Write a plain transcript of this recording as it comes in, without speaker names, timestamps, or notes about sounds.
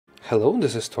Hello,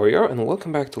 this is Taureor and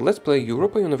welcome back to Let's Play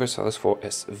Europa Universalis IV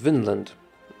as Vinland.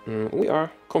 We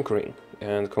are conquering,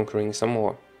 and conquering some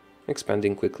more,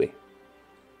 expanding quickly.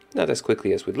 Not as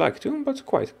quickly as we'd like to, but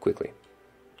quite quickly.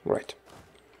 Right.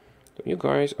 So you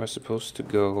guys are supposed to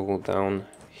go down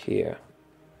here.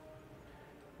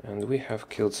 And we have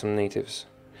killed some natives.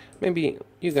 Maybe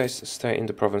you guys stay in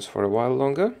the province for a while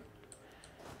longer,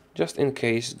 just in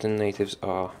case the natives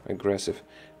are aggressive.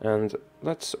 And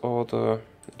let's order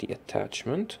the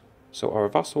attachment, so our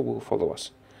vassal will follow us.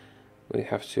 We'll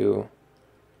have to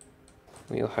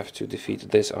defeat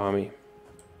this army,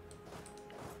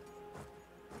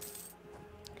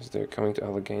 because they're coming to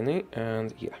Allegheny,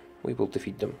 and yeah, we will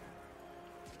defeat them.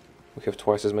 We have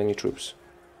twice as many troops.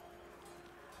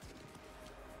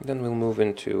 Then we'll move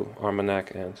into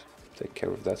Armagnac and take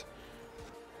care of that.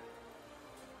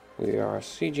 We are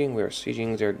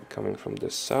sieging, they're coming from the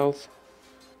south.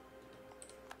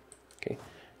 Okay,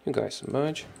 you guys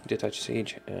merge, detach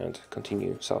siege, and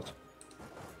continue south.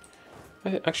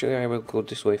 Actually, I will go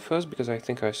this way first, because I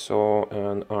think I saw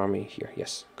an army here.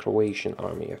 Yes, Croatian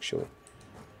army, actually.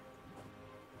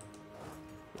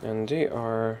 And they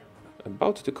are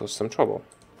about to cause some trouble.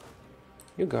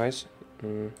 You guys,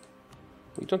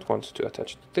 we don't want to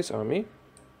attach to this army.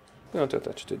 We want to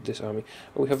attach to this army.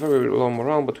 We have very low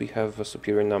morale, but we have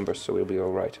superior numbers, so we'll be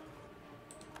alright.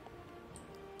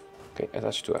 Okay,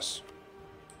 attach to us.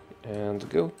 And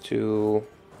go to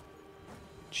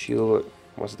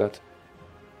what's that?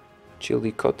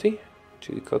 Chillicothe,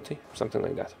 something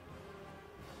like that.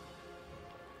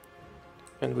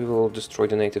 And we will destroy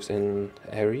the natives in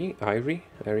Erie,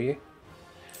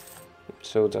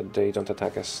 so that they don't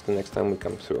attack us the next time we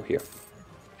come through here.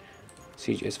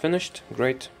 Siege is finished,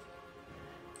 great.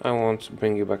 I won't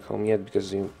bring you back home yet,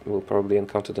 because you will probably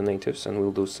encounter the natives and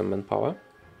we'll lose some manpower.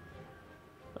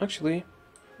 Actually,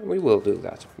 we will do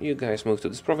that. You guys move to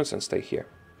this province and stay here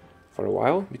for a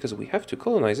while, because we have to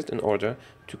colonize it in order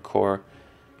to core...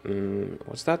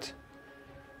 what's that?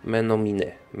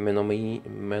 Menomine?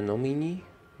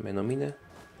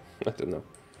 I don't know.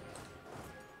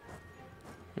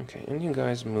 Okay, and you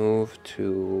guys move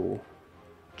to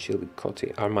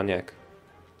Chillicothe, Armagnac.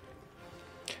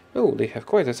 Oh, they have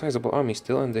quite a sizable army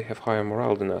still, and they have higher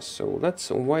morale than us, so let's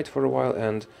wait for a while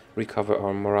and recover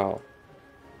our morale.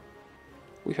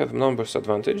 We have a numbers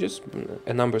advantage,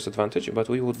 but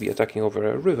we would be attacking over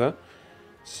a river,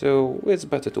 so it's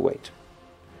better to wait.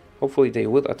 Hopefully they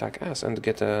will attack us and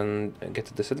get a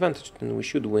disadvantage, then we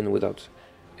should win without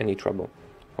any trouble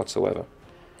whatsoever.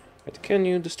 Right, can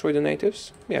you destroy the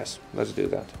natives? Yes, let's do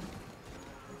that.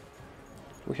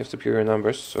 We have superior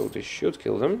numbers, so they should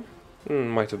kill them.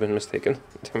 Might have been mistaken.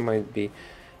 There might be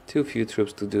too few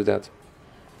troops to do that.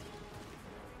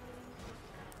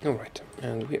 Alright,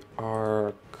 and we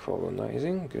are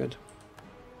colonizing, good.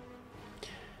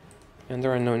 And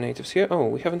there are no natives here. Oh,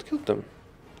 we haven't killed them.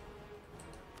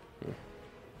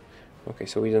 Okay,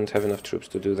 so we didn't have enough troops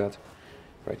to do that.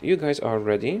 Right, you guys are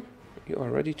ready. You are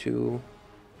ready to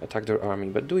attack their army,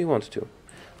 but do we want to?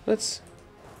 Let's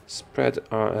split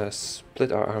our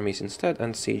armies instead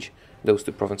and siege those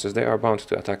two provinces. They are bound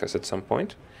to attack us at some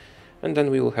point, and then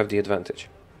we will have the advantage.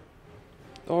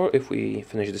 Or if we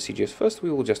finish the sieges first, we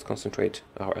will just concentrate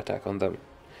our attack on them.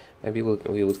 Maybe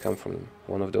we would come from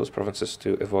one of those provinces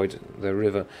to avoid the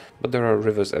river, but there are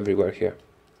rivers everywhere here.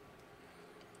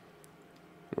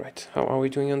 Right, how are we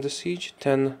doing on the siege?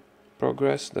 10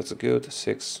 progress, that's good.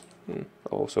 6,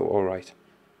 also alright.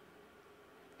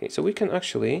 Okay, so we can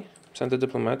actually send a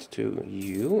diplomat to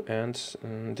you and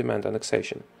demand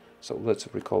annexation. So let's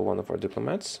recall one of our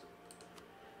diplomats.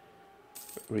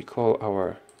 Recall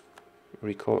our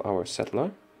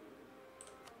settler.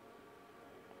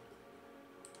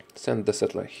 Send the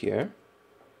settler here,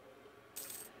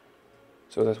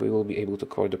 so that we will be able to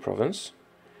core the province.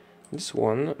 This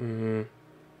one,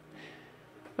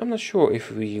 I'm not sure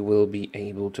if we will be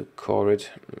able to core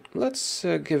it. Let's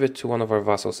give it to one of our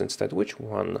vassals instead. Which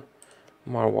one?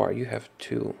 Marwar, you have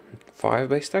 5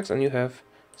 base stacks, and you have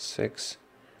 6,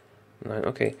 9.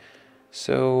 Okay,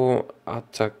 so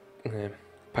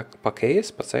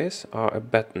Paceus are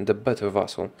the better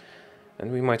vassal,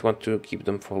 and we might want to keep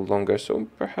them for longer, so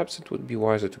perhaps it would be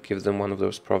wiser to give them one of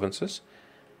those provinces,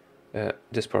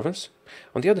 this province.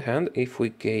 On the other hand, if we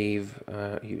gave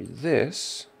you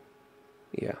this,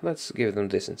 yeah, let's give them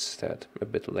this instead, a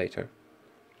bit later.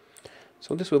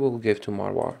 So this we will give to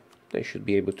Marwar. They should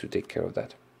be able to take care of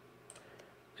that.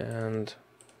 And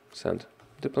send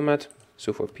diplomat,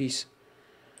 sue for peace.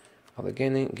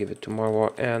 Allegheny, give it to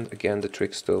Marwar, and again the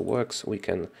trick still works. We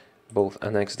can both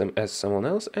annex them as someone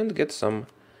else and get some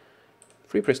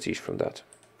free prestige from that.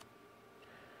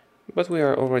 But we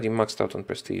are already maxed out on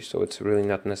prestige, so it's really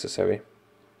not necessary.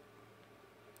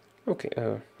 Okay,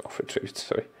 offer tribute,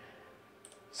 sorry.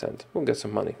 Send. We'll get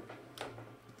some money.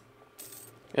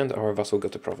 And our vassal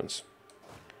got a province.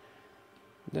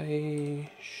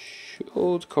 They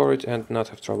should core it and not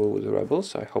have trouble with the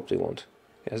rebels. I hope they won't.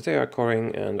 Yes, they are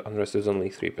coring and unrest is only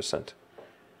 3%.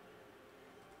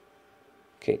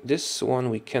 Okay, this one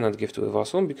we cannot give to a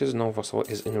vassal because no vassal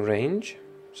is in range.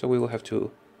 So we will have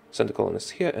to send the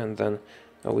colonists here and then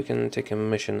we can take a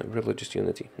mission, religious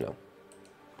unity. No.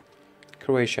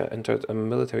 Croatia entered a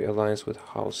military alliance with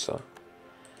Hausa.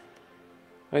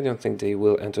 I don't think they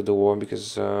will enter the war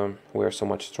because we are so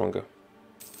much stronger.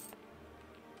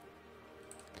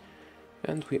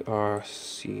 And we are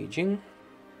sieging.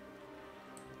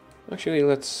 Actually,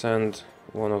 let's send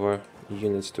one of our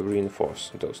units to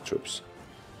reinforce those troops.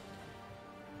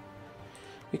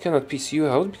 We cannot piece you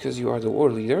out because you are the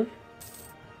war leader.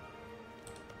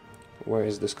 Where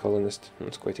is this colonist?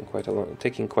 It's taking quite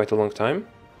a long time.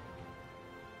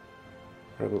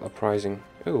 Rebel uprising.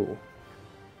 Oh.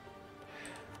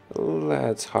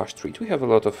 Let's harsh treat. We have a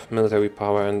lot of military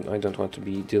power and I don't want to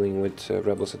be dealing with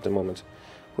rebels at the moment.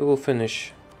 We will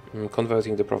finish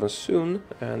converting the province soon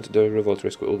and the revolt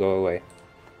risk will go away.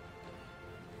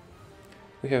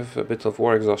 We have a bit of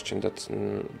war exhaustion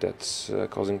that's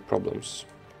causing problems.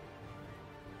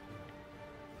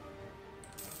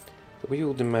 We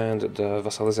will demand the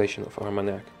vassalization of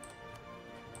Armagnac.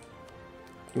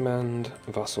 Demand,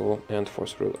 vassal, and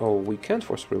force religion. Oh, we can't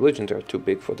force religion, they're too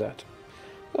big for that.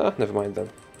 Ah, never mind then.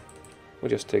 We'll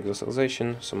just take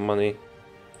vassalization, some money,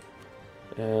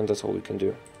 and that's all we can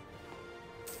do.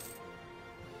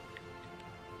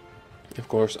 Of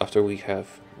course, after we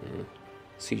have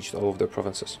sieged all of their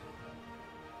provinces.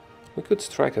 We could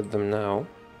strike at them now.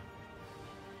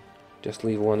 Just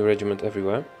leave one regiment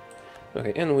everywhere.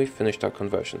 Okay, and we finished our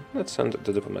conversion. Let's send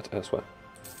the diplomat elsewhere.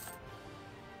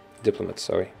 Diplomat,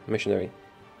 sorry, missionary.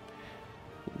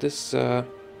 This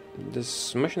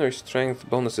missionary strength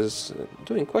bonus is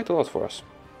doing quite a lot for us.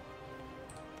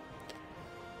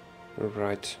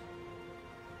 Right.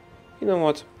 You know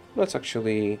what? Let's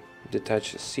actually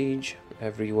detach siege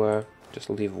everywhere. Just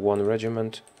leave one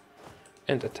regiment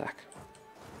and attack.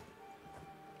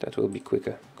 That will be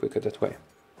quicker that way.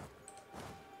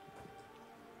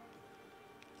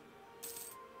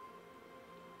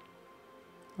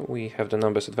 We have the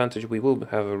numbers advantage. We will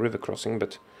have a river crossing,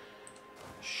 but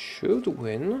should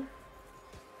win.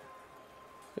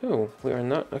 Oh, we are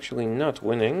not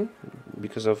winning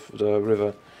because of the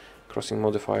river crossing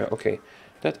modifier. Okay,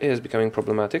 that is becoming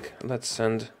problematic. Let's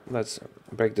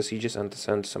break the sieges and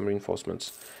send some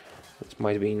reinforcements. That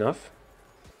might be enough.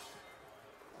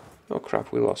 Oh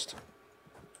crap, we lost.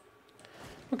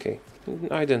 Okay,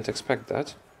 I didn't expect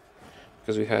that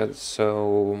because we had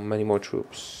so many more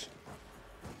troops.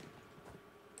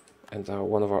 And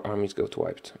one of our armies got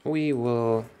wiped.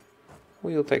 We'll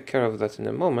take care of that in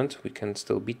a moment. We can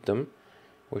still beat them.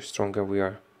 We're stronger, we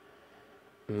are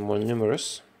more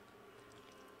numerous.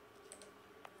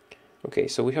 Okay,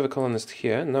 so we have a colonist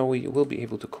here. Now we will be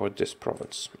able to court this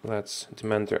province. Let's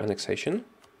demand their annexation.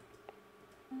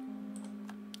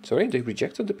 Sorry, they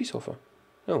rejected the peace offer.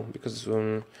 Oh, because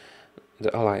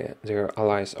their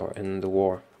allies are in the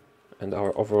war, and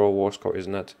our overall war score is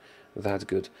not that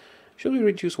good. Should we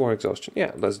reduce war exhaustion?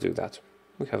 Yeah, let's do that.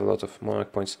 We have a lot of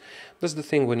monarch points. That's the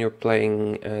thing when you're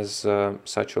playing as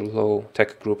such a low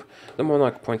tech group. The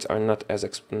monarch points are not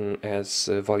as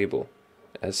valuable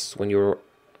as when you're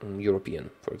European,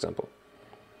 for example.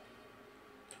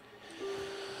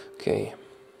 Okay,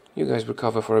 you guys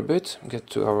recover for a bit, get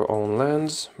to our own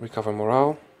lands, recover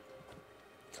morale,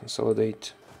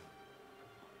 consolidate.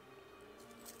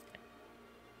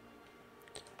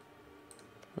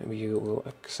 Maybe you will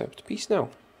accept peace now.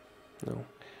 No.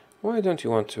 Why don't you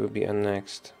want to be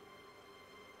annexed?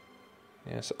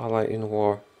 Yes, ally in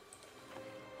war.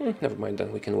 Never mind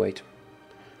then, we can wait.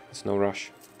 It's no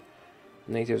rush.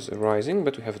 Natives are rising,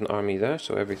 but we have an army there,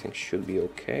 so everything should be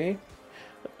okay.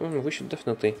 We should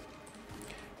definitely...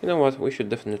 You know what, we should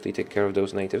definitely take care of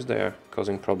those natives. They are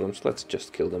causing problems. Let's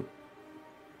just kill them.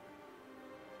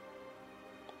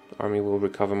 Army will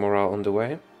recover morale on the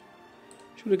way.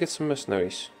 Should we get some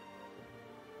mercenaries?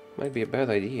 Might be a bad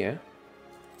idea,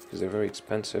 because they're very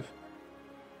expensive.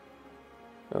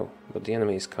 Oh, but the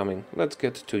enemy is coming. Let's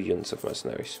get 2 units of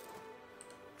mercenaries.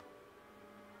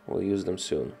 We'll use them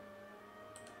soon.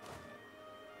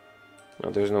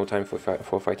 No, there's no time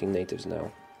for fighting natives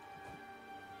now.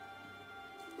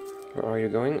 Where are you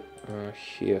going?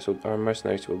 Here, so our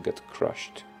mercenaries will get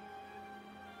crushed.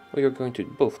 We are going to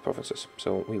both provinces,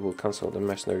 so we will cancel the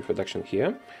mercenary production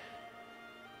here.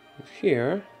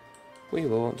 Here, we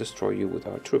will destroy you with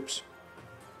our troops.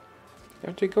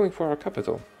 Are they going for our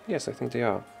capital? Yes, I think they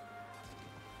are.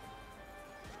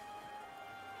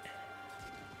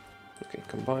 Okay,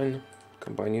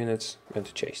 combine units,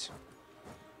 and chase.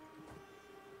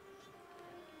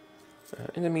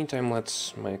 In the meantime,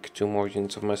 let's make 2 more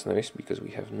units of mercenaries, because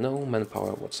we have no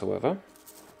manpower whatsoever.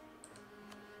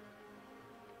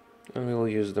 And we will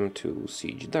use them to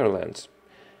siege their lands.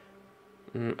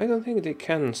 I don't think they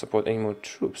can support any more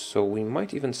troops, so we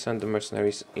might even send the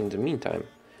mercenaries in the meantime,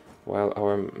 while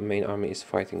our main army is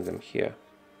fighting them here.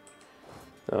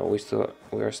 We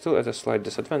are still at a slight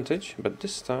disadvantage, but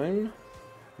this time,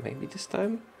 maybe this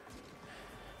time,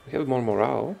 we have more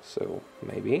morale, so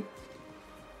maybe.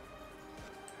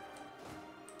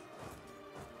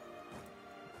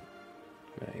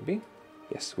 Maybe.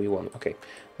 Yes, we won. Okay,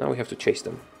 now we have to chase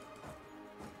them.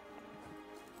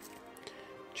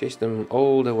 Chase them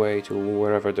all the way to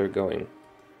wherever they're going.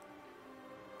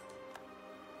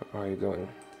 Where are you going?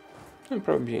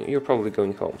 You're probably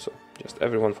going home, so just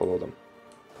everyone follow them.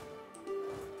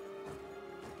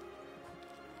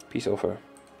 Peace offer.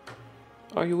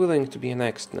 Are you willing to be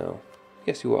annexed now?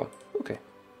 Yes, you are. Okay.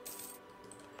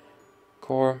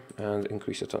 Core and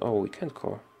increase it. Oh, we can't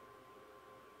core.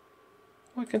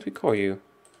 Why can't we core you?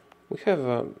 We have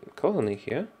a colony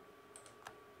here.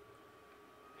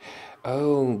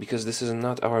 Oh, because this is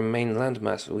not our main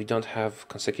landmass. We don't have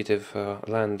consecutive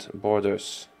land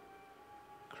borders.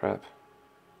 Crap.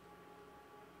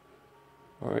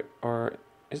 Or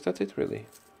is that it really?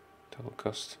 Total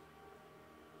cost.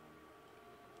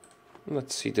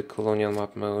 Let's see the colonial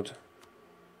map mode.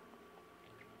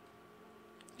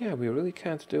 Yeah, we really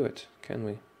can't do it, can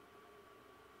we?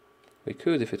 We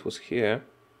could if it was here.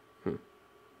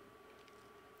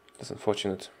 That's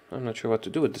unfortunate. I'm not sure what to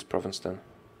do with this province then.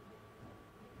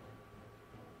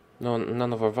 No,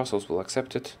 none of our vassals will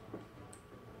accept it.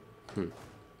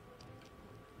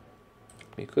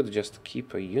 We could just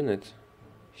keep a unit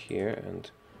here and...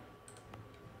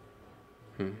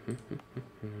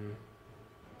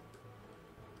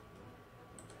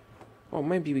 Or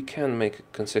maybe we can make a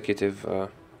consecutive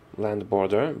land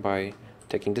border by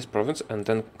taking this province and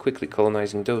then quickly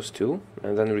colonizing those two,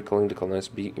 and then recalling the colonies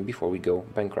before we go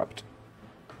bankrupt.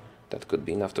 That could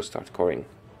be enough to start coring.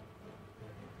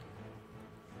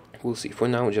 We'll see. For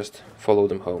now, just follow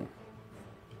them home.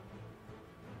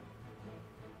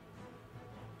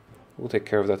 We'll take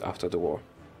care of that after the war.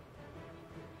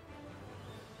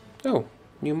 Oh,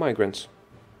 new migrants.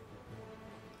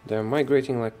 They're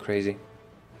migrating like crazy.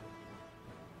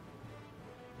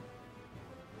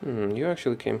 You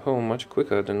actually came home much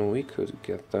quicker than we could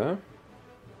get there.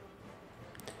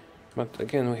 But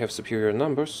again, we have superior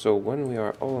numbers, so when we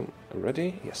are all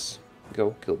ready, yes,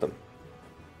 go kill them.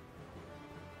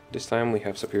 This time we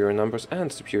have superior numbers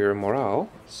and superior morale,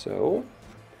 so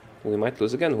we might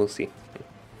lose again, we'll see.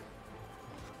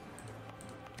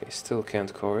 Okay, still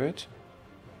can't core it.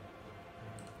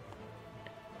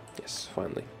 Yes,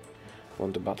 finally.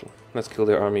 Won the battle. Let's kill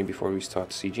their army before we start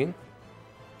sieging.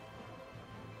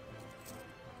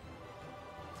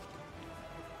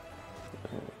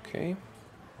 Okay.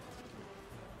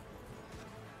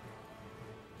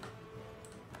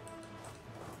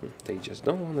 They just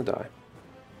don't want to die.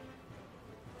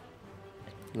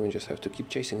 We just have to keep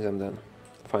chasing them then.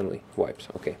 Finally, wiped.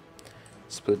 Okay.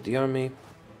 Split the army.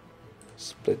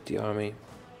 Split the army.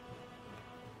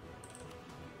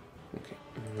 Okay.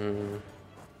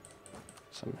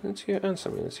 Some units here and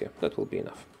some units here. That will be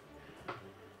enough.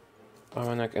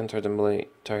 Armanak entered a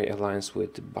military alliance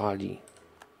with Bali.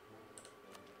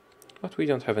 But we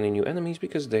don't have any new enemies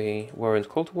because they were in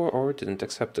Cold War or didn't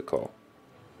accept the call.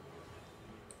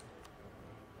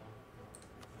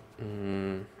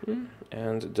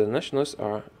 And the nationalists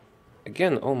are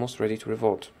again almost ready to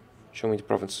revolt. Show me the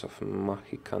province of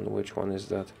Mahikan. Which one is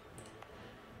that?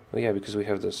 Oh yeah, because we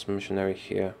have this missionary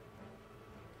here.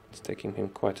 It's taking him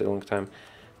quite a long time.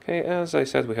 Okay, as I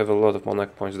said, we have a lot of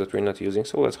monarch points that we're not using,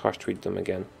 so let's harsh treat them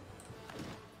again.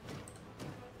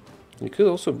 You could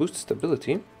also boost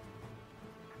stability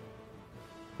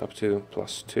up to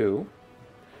 +2.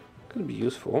 Could be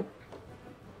useful.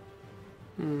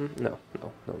 No.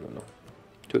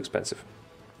 Too expensive.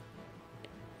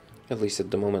 At least at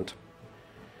the moment.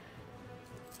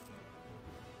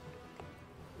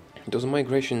 Those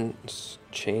migrations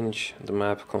change the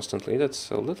map constantly.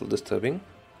 That's a little disturbing.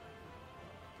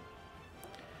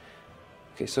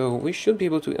 Okay, so we should be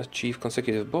able to achieve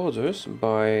consecutive borders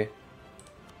by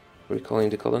recalling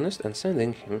the colonist and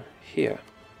sending him here.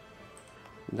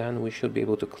 Then we should be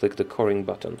able to click the coring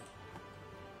button.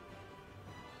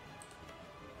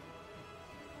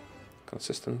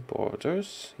 Consistent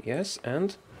borders, yes,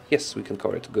 and yes, we can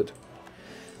core it, good.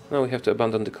 Now we have to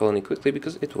abandon the colony quickly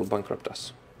because it will bankrupt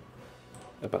us.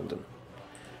 Abandon.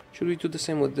 Should we do the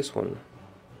same with this one?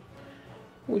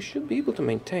 We should be able to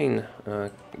maintain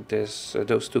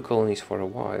those two colonies for a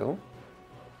while.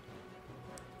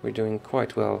 We're doing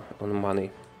quite well on money.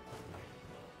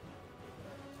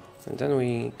 And then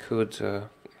we could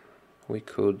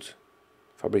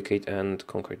fabricate and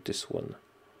conquer this one.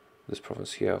 This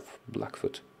province here of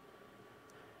Blackfoot.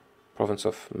 Province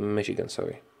of Michigan,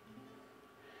 sorry.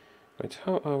 Right,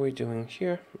 how are we doing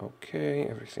here? Okay,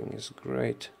 everything is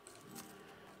great.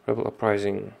 Rebel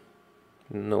uprising,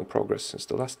 no progress since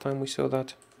the last time we saw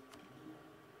that.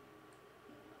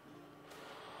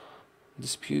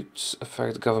 Disputes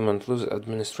affect government, lose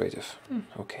administrative.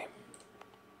 Okay.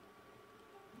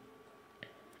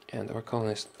 And our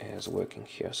colonist is working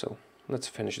here, so let's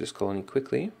finish this colony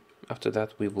quickly. After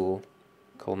that we will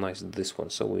colonize this one,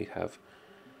 so we have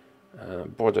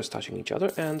borders touching each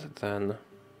other, and then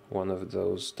one of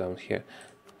those down here.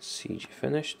 Siege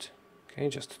finished. Okay,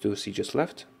 just 2 sieges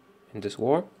left in this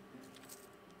war.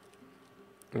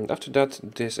 And after that,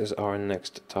 this is our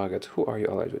next target. Who are you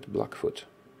allied with? Blackfoot.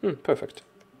 Perfect.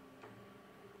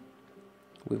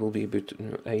 We will be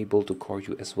able to core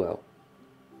you as well,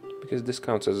 because this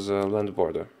counts as a land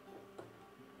border.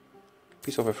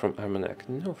 Peace offer from Armagnac.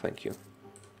 No, thank you.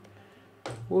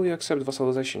 Will you accept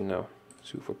vassalization now?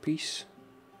 Sue for peace.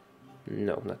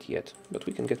 No, not yet. But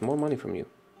we can get more money from you.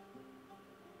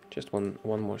 Just one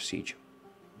more siege.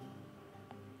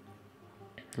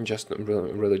 Just a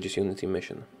religious unity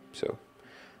mission. So,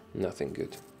 nothing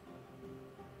good.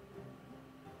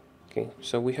 Okay,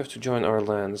 so we have to join our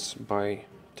lands by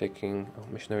taking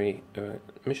missionary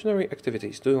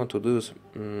activities. Do you want to lose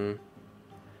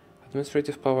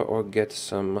administrative power or get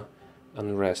some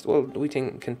unrest? Well, we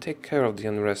can take care of the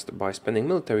unrest by spending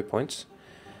military points,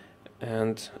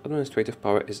 and administrative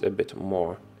power is a bit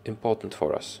more important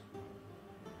for us.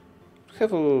 We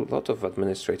have a lot of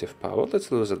administrative power.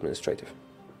 Let's lose administrative.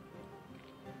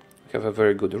 We have a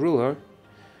very good ruler,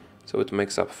 so it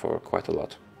makes up for quite a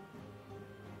lot.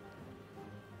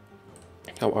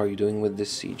 How are you doing with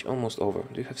this siege? Almost over.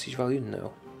 Do you have siege value?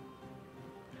 No.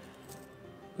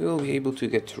 We will be able to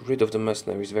get rid of the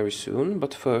mercenaries very soon,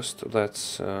 but first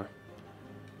let's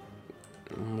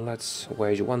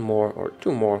wage 1 more or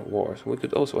 2 more wars. We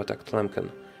could also attack Tlemcen.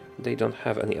 They don't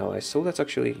have any allies, so let's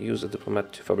actually use a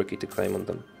diplomat to fabricate a claim on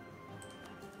them.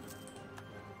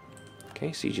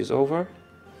 Okay, siege is over.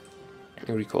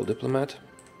 Recall diplomat.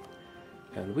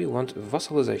 And we want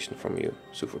vassalization from you.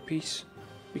 Sue for peace.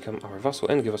 Become our vassal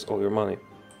and give us all your money.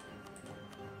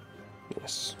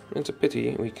 Yes, it's a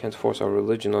pity we can't force our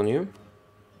religion on you,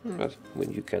 but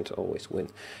you can't always win.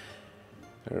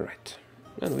 Alright,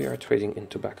 and we are trading in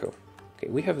tobacco. Okay,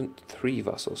 we have 3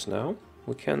 vassals now.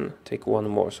 We can take 1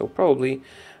 more, so probably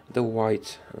the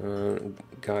white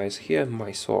guys here,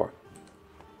 Mysore.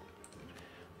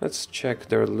 Let's check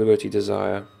their liberty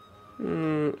desire.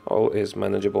 All is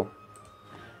manageable.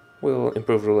 We'll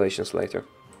improve relations later.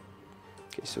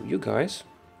 Okay, so you guys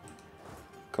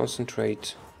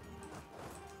concentrate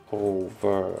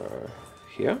over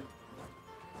here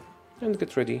and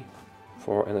get ready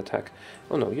for an attack.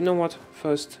 Oh no, you know what?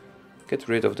 First, get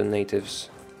rid of the natives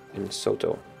in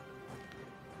Soto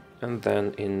and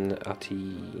then in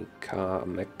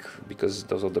Atikamek, because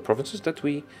those are the provinces that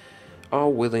we are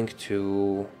willing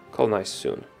to colonize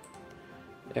soon.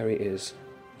 Area is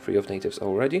free of natives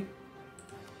already,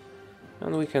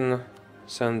 and we can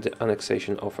send the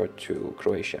annexation offer to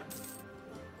Croatia.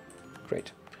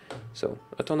 Great. So,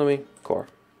 autonomy, core.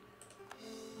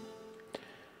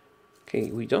 Okay,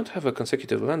 we don't have a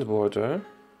consecutive land border,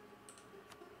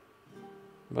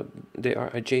 but they are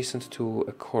adjacent to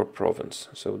a core province,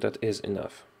 so that is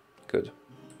enough. Good.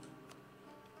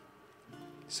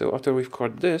 So after we've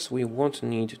cored this, we won't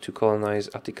need to colonize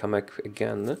Atikamek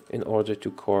again in order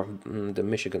to core the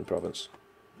Michigan province.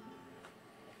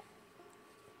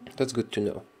 That's good to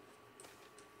know.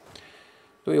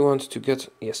 Do we want to get,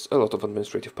 yes, a lot of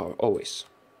administrative power, always.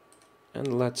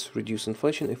 And let's reduce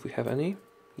inflation if we have any.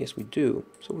 Yes, we do.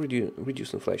 So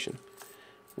reduce inflation.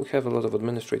 We have a lot of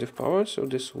administrative power, so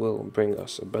this will bring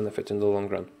us a benefit in the long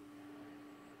run.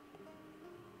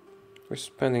 We're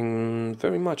spending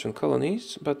very much on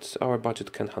colonies, but our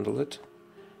budget can handle it,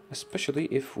 especially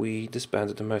if we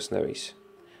disband the mercenaries.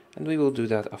 And we will do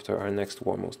that after our next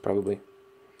war, most probably.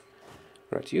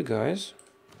 Right, you guys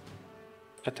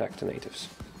attack the natives.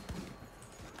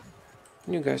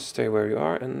 You guys stay where you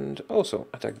are and also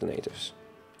attack the natives.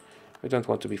 I don't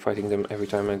want to be fighting them every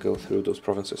time I go through those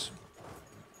provinces.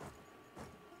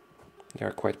 They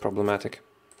are quite problematic.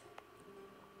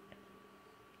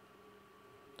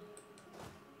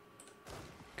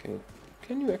 Okay,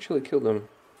 can you actually kill them?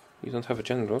 You don't have a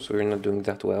general, so you're not doing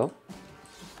that well.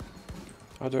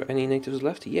 Are there any natives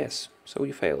left? Yes, so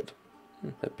you failed.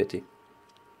 A pity.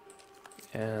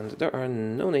 And there are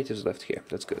no natives left here,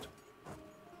 that's good.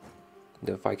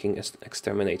 The Viking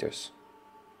exterminators.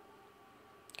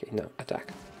 Okay, now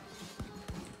attack.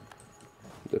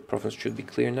 The province should be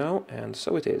clear now, and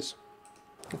so it is.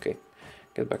 Okay,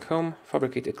 get back home,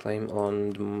 fabricate a claim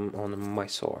on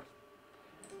Mysore.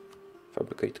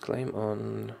 Fabricate claim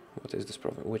on... what is this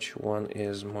province? Which one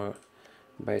is more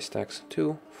base tax?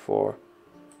 2, 4,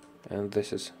 and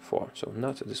this is 4, so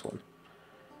not this one.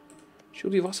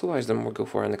 Should we vassalize them or go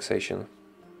for annexation?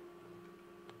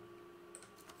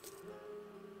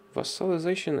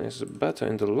 Vassalization is better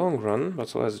in the long run,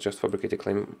 but let's just fabricate a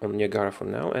claim on Niagara for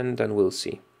now, and then we'll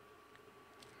see.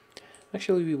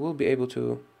 Actually, we will be able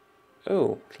to...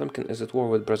 Oh, Tlemcen is at war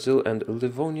with Brazil and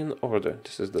Livonian Order.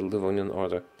 This is the Livonian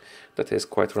Order. That is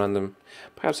quite random.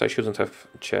 Perhaps I shouldn't have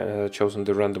chosen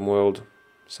the random world.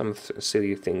 Some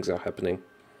silly things are happening.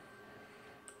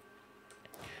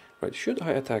 Right, should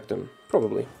I attack them?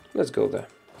 Probably. Let's go there.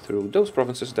 Through those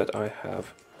provinces that I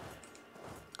have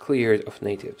cleared of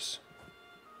natives.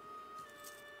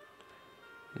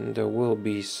 There will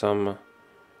be some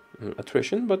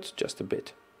attrition, but just a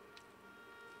bit.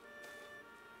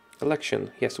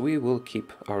 Election. Yes, we will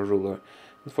keep our ruler.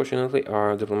 Unfortunately,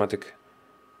 our diplomatic...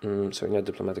 sorry, not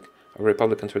diplomatic. Our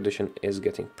republican tradition is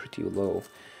getting pretty low.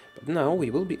 But now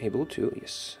we will be able to...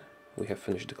 Yes, we have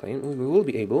finished the claim. We will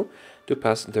be able to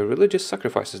pass the religious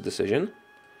sacrifices decision.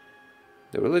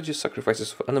 The religious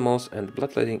sacrifices of animals and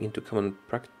bloodletting into common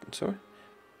practice... Sorry?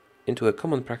 Into a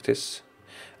common practice...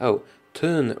 Oh,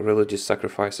 turn religious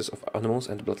sacrifices of animals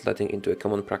and bloodletting into a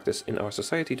common practice in our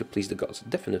society to please the gods.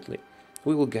 Definitely.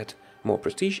 We will get more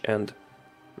prestige and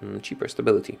cheaper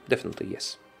stability. Definitely,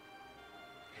 yes.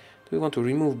 Do we want to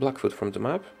remove Blackfoot from the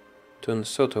map? Turn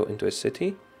Soto into a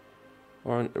city?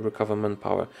 Or recover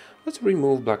manpower? Let's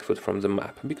remove Blackfoot from the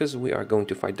map, because we are going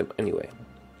to fight them anyway.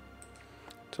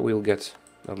 So we'll get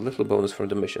a little bonus from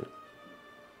the mission.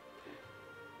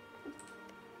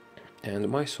 And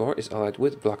Mysore is allied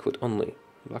with Blackfoot only.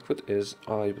 Blackfoot is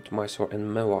allied with Mysore and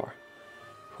Mewar.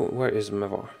 Where is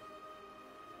Mewar?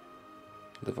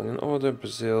 Livonian Order,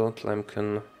 Brazil,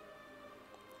 Tlemcen,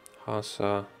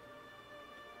 Hassa.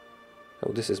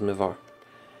 Oh, this is Mewar.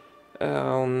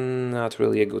 Not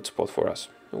really a good spot for us.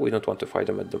 We don't want to fight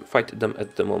them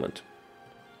at the moment.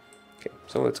 Okay,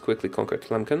 so let's quickly conquer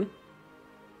Tlemcen.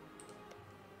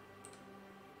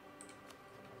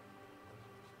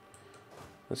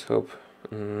 Let's hope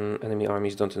enemy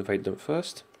armies don't invade them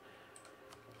first.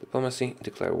 Diplomacy,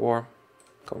 declare war,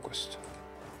 conquest.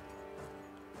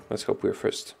 Let's hope we're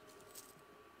first.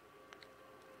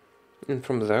 And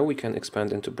from there we can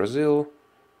expand into Brazil,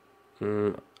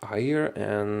 Air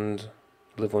and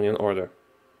Livonian Order.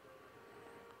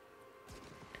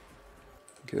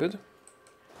 Good.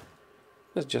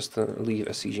 Let's just leave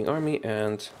a sieging army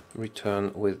and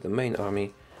return with the main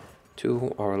army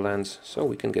to our lands so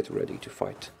we can get ready to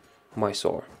fight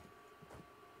Mysore.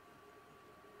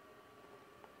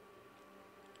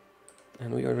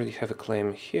 And we already have a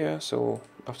claim here, so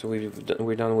after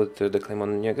we're done with the claim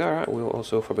on Niagara, we'll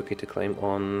also fabricate a claim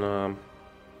on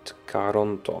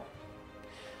Tkaronto.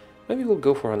 Maybe we'll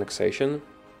go for annexation.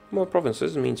 More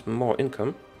provinces means more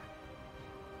income.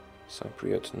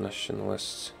 Cypriot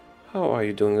nationalists. How are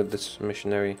you doing with this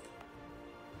missionary?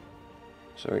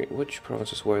 Sorry, which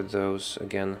provinces were those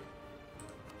again?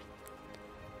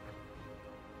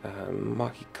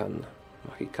 Mahican,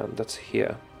 that's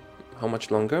here. How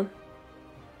much longer?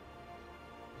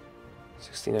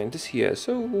 69 this year,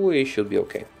 so we should be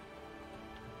okay.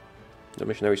 The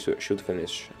missionary should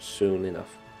finish soon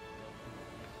enough.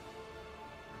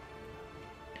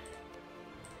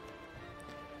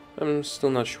 I'm still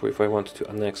not sure if I want to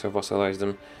annex or vassalize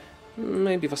them.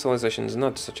 Maybe vassalization is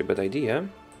not such a bad idea,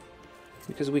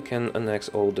 because we can annex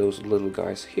all those little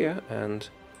guys here and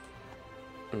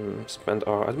spend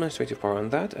our administrative power on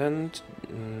that, and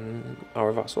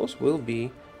our vassals will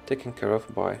be taken care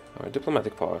of by our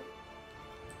diplomatic power.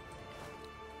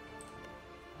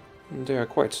 They are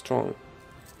quite strong.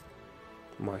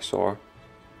 Mysore.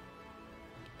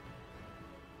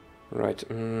 Right,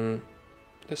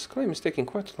 this claim is taking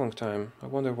quite a long time. I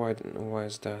wonder why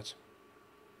is that?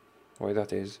 Why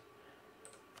that is.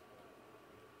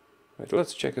 Right,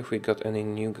 let's check if we got any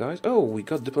new guys. Oh, we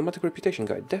got diplomatic reputation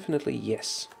guy. Definitely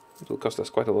yes. It will cost us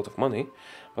quite a lot of money,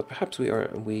 but perhaps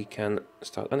we can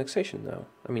start annexation now.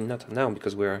 I mean, not now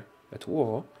because we're at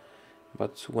war,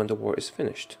 but when the war is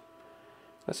finished.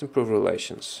 Let's improve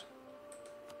relations.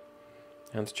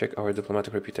 And check our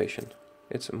diplomatic reputation.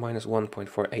 It's minus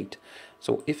 1.48.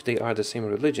 So if they are the same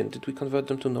religion, did we convert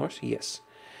them to Norse? Yes.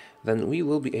 Then we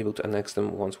will be able to annex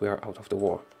them once we are out of the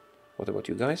war. What about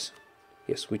you guys?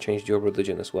 Yes, we changed your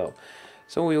religion as well.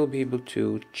 So we will be able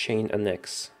to chain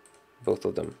annex both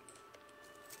of them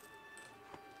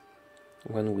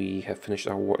when we have finished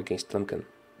our war against Tlemcen.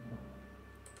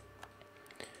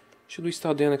 Should we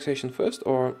start the annexation first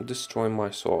or destroy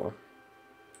Mysore?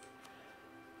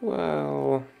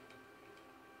 Well,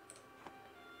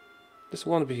 this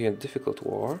won't be a difficult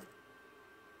war.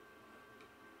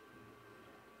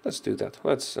 Let's do that.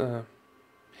 Let's...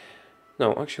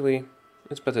 No, actually,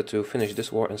 it's better to finish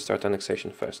this war and start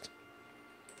annexation first.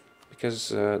 Because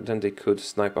then they could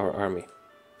snipe our army.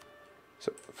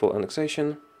 So, full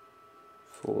annexation.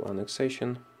 Full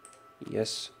annexation.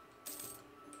 Yes.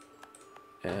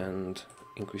 And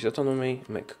increase autonomy,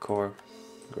 make core.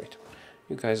 Great.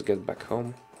 You guys get back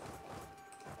home.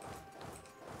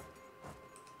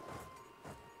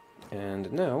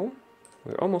 And now,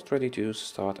 we're almost ready to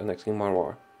start annexing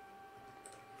Marwar.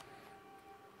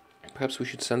 Perhaps we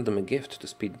should send them a gift to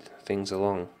speed things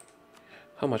along.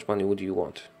 How much money would you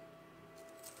want?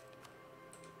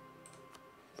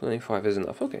 25 is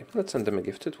enough. Okay, let's send them a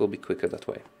gift. It will be quicker that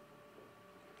way.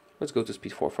 Let's go to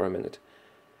speed 4 for a minute.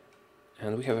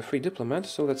 And we have a free diplomat,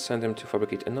 so let's send him to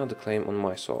fabricate another claim on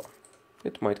Mysore.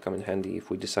 It might come in handy if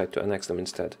we decide to annex them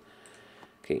instead.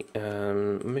 Okay,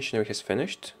 missionary has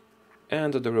finished.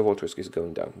 And the revolt risk is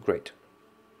going down. Great.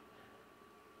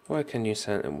 Where can you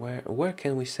send? Where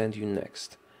can we send you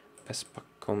next?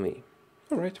 Espacomi.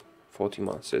 All right, 40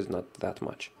 months is not that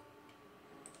much.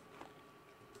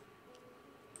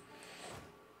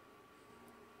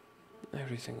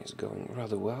 Everything is going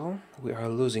rather well. We are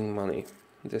losing money.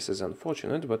 This is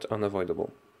unfortunate, but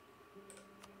unavoidable.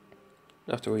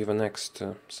 After we've annexed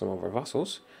some of our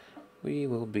vassals, we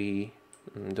will be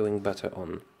doing better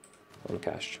on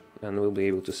cash, and we'll be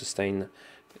able to sustain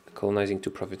colonizing 2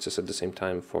 provinces at the same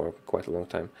time for quite a long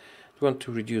time. We want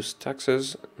to reduce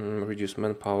taxes, reduce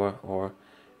manpower, or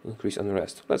increase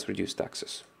unrest. Let's reduce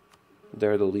taxes.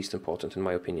 They're the least important in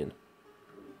my opinion.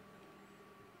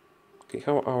 Okay,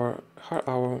 how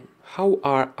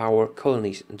are our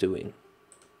colonies doing?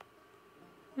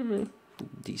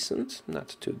 Decent,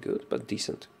 not too good, but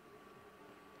decent.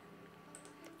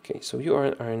 Okay, so you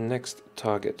are our next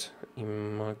target.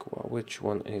 Imagua, which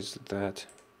one is that?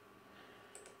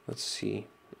 Let's see.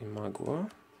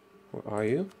 Imagua, where are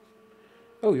you?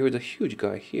 Oh, you're the huge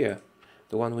guy here.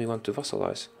 The one we want to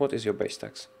vassalize. What is your base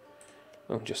tax?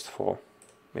 Oh, just 4.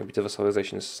 Maybe the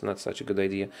vassalization is not such a good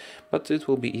idea, but it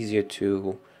will be easier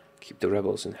to keep the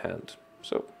rebels in hand.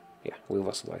 So, yeah, we'll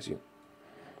vassalize you.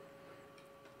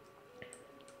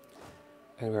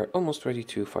 And we're almost ready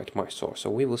to fight Mysore,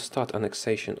 so we will start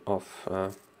annexation of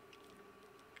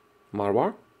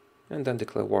Marwar, and then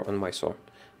declare war on Mysore.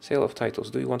 Sale of titles.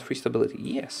 Do you want free stability?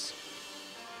 Yes!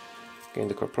 Gain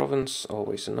the core province,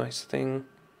 always a nice thing.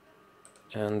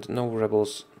 And no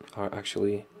rebels are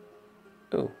actually...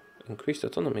 Oh, increased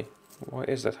autonomy. Why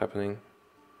is that happening?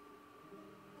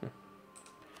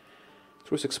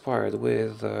 Truce expired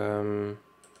with... Oh,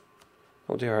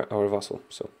 they are our vassal,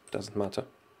 so doesn't matter.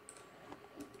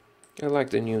 I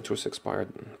like the new truce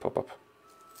expired pop-up.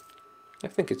 I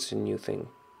think it's a new thing.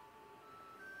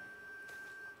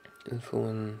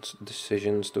 Influence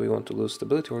decisions. Do we want to lose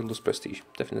stability or lose prestige?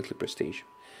 Definitely prestige.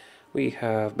 We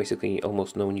have basically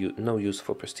almost no use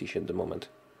for prestige at the moment.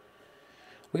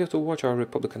 We have to watch our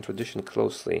Republican tradition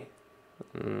closely.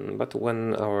 But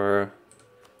when our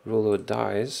ruler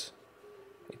dies,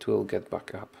 it will get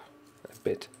back up a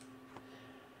bit.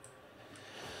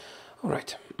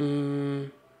 Alright.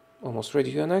 Almost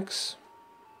ready to annex.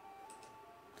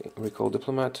 Okay, recall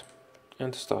diplomat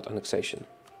and start annexation.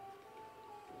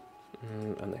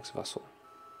 Annex vassal.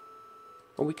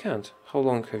 Oh, we can't. How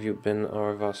long have you been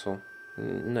our vassal?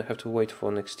 I have to wait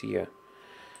for next year.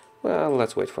 Well,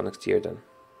 let's wait for next year then.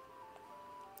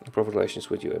 Improve relations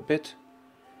with you a bit.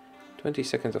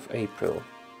 22nd of April.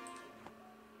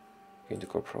 In the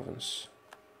core province.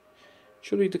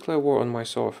 Should we declare war on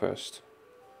Mysore first?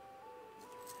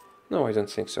 No, I don't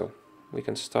think so. We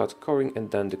can start coring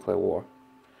and then declare war.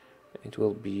 It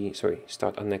will be... sorry,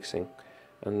 start annexing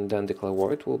and then declare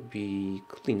war. It will be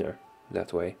cleaner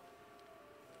that way.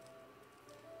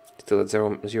 Still at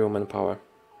zero manpower.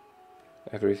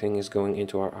 Everything is going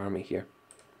into our army here.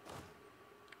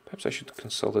 Perhaps I should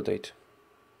consolidate.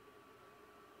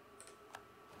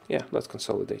 Yeah, let's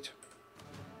consolidate.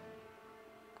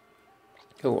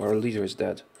 Oh, our leader is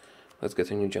dead. Let's get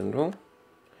a new general.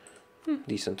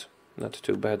 Decent. Not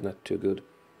too bad, not too good.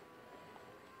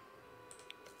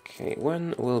 Okay,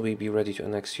 when will we be ready to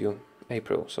annex you?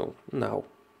 April, so now,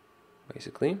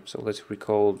 basically. So let's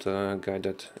recall the guide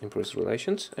that improves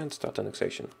relations and start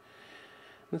annexation.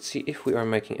 Let's see if we are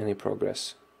making any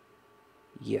progress.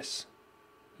 Yes.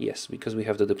 Yes, because we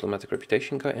have the diplomatic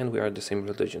reputation guy and we are the same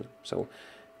religion. So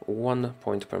 1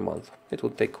 point per month. It will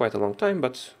take quite a long time,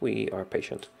 but we are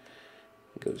patient.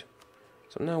 Good.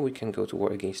 So now we can go to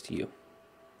war against you.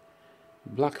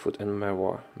 Blackfoot and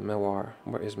Mewar. Mewar.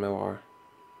 Where is Mewar?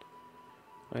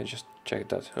 I just checked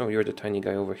that. Oh, you're the tiny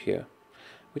guy over here.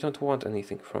 We don't want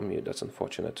anything from you. That's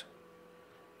unfortunate.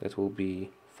 That will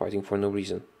be fighting for no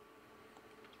reason.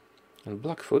 And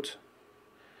Blackfoot.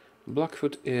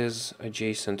 Blackfoot is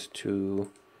adjacent to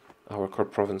our core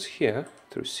province here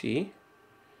through sea.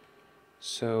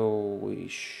 So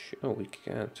we we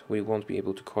can't. We won't be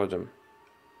able to core them.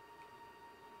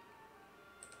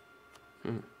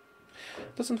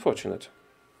 That's unfortunate.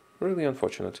 Really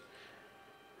unfortunate.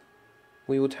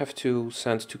 We would have to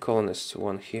send 2 colonists,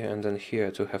 one here and then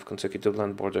here, to have consecutive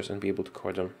land borders and be able to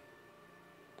core them.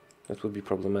 That would be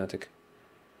problematic.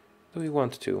 Do we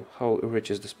want to? How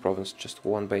rich is this province? Just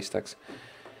 1 base tax.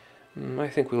 I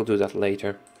think we'll do that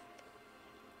later.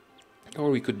 Or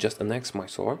we could just annex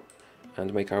Mysore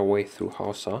and make our way through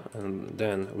Hausa and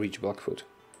then reach Blackfoot.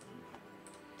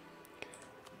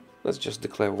 Let's just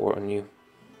declare war on you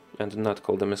and not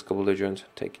call them as co-belligerent.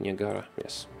 Take Niagara,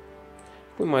 yes.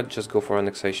 We might just go for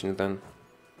annexation then.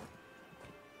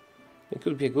 It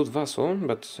could be a good vassal,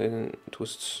 but it would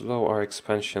slow our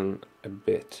expansion a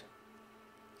bit.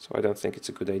 So I don't think it's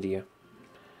a good idea.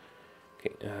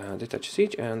 Okay, detach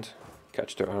siege and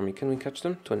catch their army. Can we catch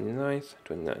them? 29th,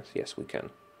 29th, yes we can.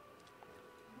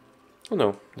 Oh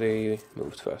no, they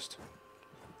moved first.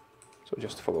 So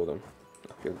just follow them.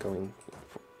 We're going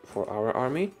for our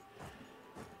army.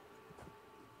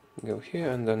 Go here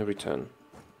and then return.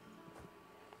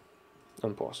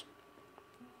 Unpause.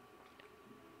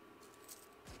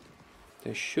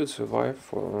 They should survive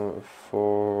for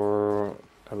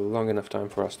a long enough time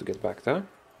for us to get back there.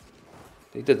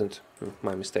 They didn't.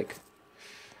 My mistake.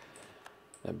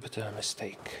 A bitter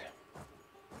mistake.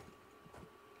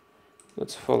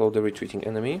 Let's follow the retreating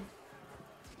enemy.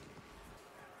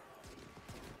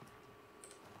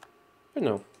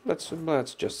 No, let's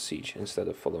just siege instead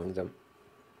of following them.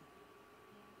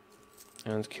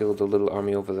 And kill the little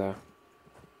army over there.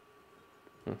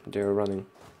 They're running.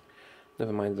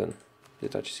 Never mind then.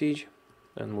 Detach siege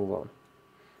and move on.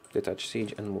 Detach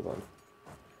siege and move on.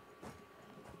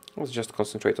 Let's just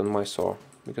concentrate on Mysore,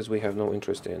 because we have no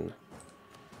interest in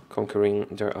conquering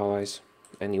their allies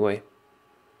anyway.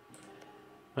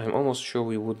 I'm almost sure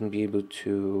we wouldn't be able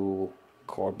to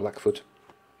core Blackfoot.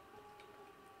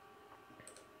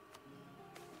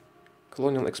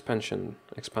 Colonial expansion.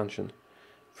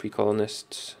 3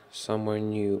 colonists, somewhere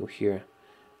new here.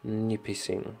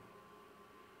 Nipissing.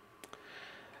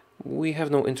 We have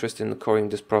no interest in coring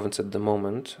this province at the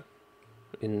moment,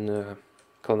 in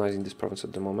colonizing this province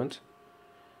at the moment.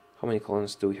 How many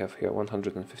colonists do we have here?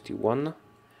 151.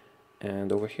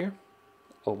 And over here?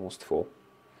 Almost full.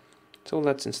 So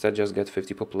let's instead just get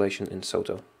 50 population in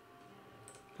Soto,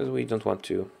 because we don't want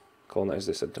to colonize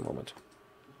this at the moment.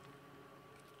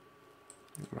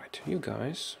 Right, you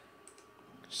guys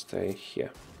stay here.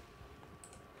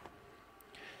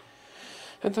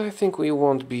 And I think we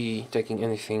won't be taking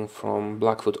anything from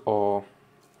Blackfoot or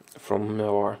from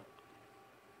Mewar.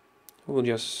 We'll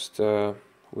just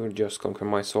conquer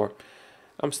Mysore.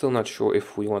 I'm still not sure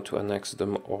if we want to annex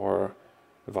them or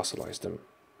vassalize them.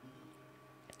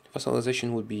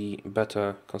 Vassalization would be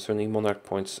better concerning monarch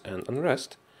points and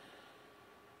unrest,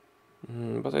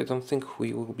 but I don't think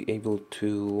we will be able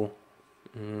to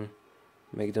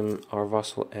make them our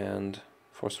vassal and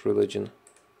force religion.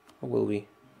 Or will we?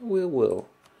 We will.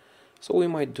 So we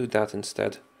might do that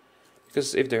instead,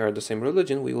 because if they are the same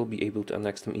religion, we will be able to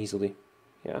annex them easily.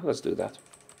 Yeah, let's do that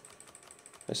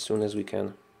as soon as we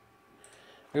can.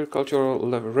 Agricultural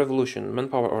revolution,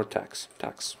 manpower or tax?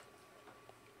 Tax.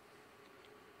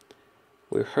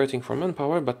 We're hurting for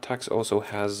manpower, but tax also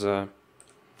has, what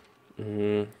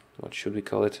should we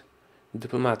call it?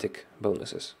 Diplomatic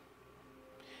bonuses.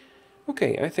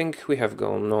 Okay, I think we have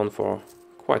gone on for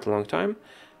quite a long time.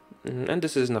 And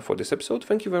this is enough for this episode.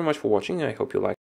 Thank you very much for watching. I hope you liked it.